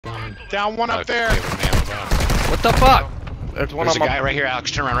down. Down one up there. What the fuck? There's one There's on a my... guy right here,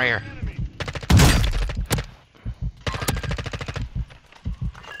 Alex. Turn around right here.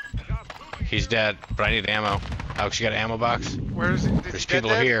 He's dead, but I need ammo. Alex, you got an ammo box? Where is he? There's people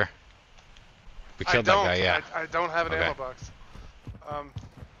here. We killed that guy, yeah. I don't have an ammo box. You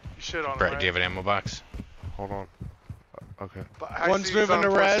should on Brett, him, right? do you have an ammo box? Hold on. Okay. One's moving to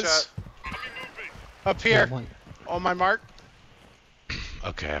res. Up here. On my mark.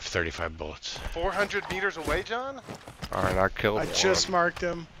 Okay, I have 35 bullets. 400 meters away, John? Alright, I killed I just marked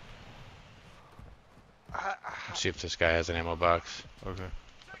him. Let's see if this guy has an ammo box. Okay.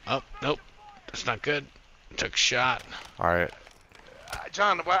 Oh, nope. That's not good. Took a shot. Alright.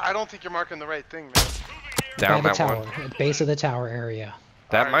 John, I don't think you're marking the right thing, man. Down By the that tower, one. at base of the tower area.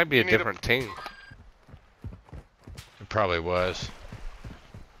 That might be a different team. It probably was.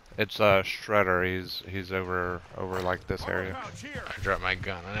 It's Shredder. He's over like this area. I dropped my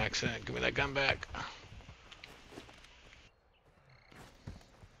gun on accident. Give me that gun back.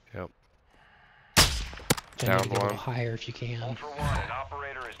 Yep. Down Down a little one. higher if you can. Ultra One, an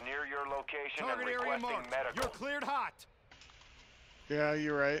operator is near your location and requesting medical. You're cleared hot. Yeah,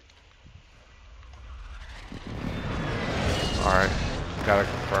 you're right. Alright. Got a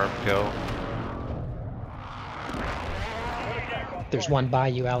confirmed kill. There's one by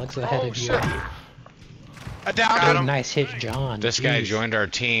you, Alex, ahead of you. I downed him. Nice hit, John. This guy joined our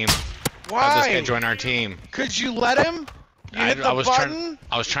team. Why? How'd this guy join our team? Could you let him? You hit the button?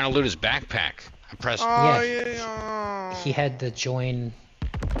 I was trying to loot his backpack. I pressed. Oh, yeah. He had the join.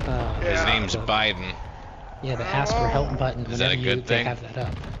 His name's Biden. Yeah, the ask for help button. Is that a good thing? Have that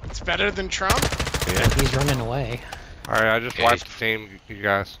up. It's better than Trump? Yeah. He's running away. Alright, I just wiped the team, you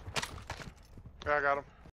guys. Yeah, I got him.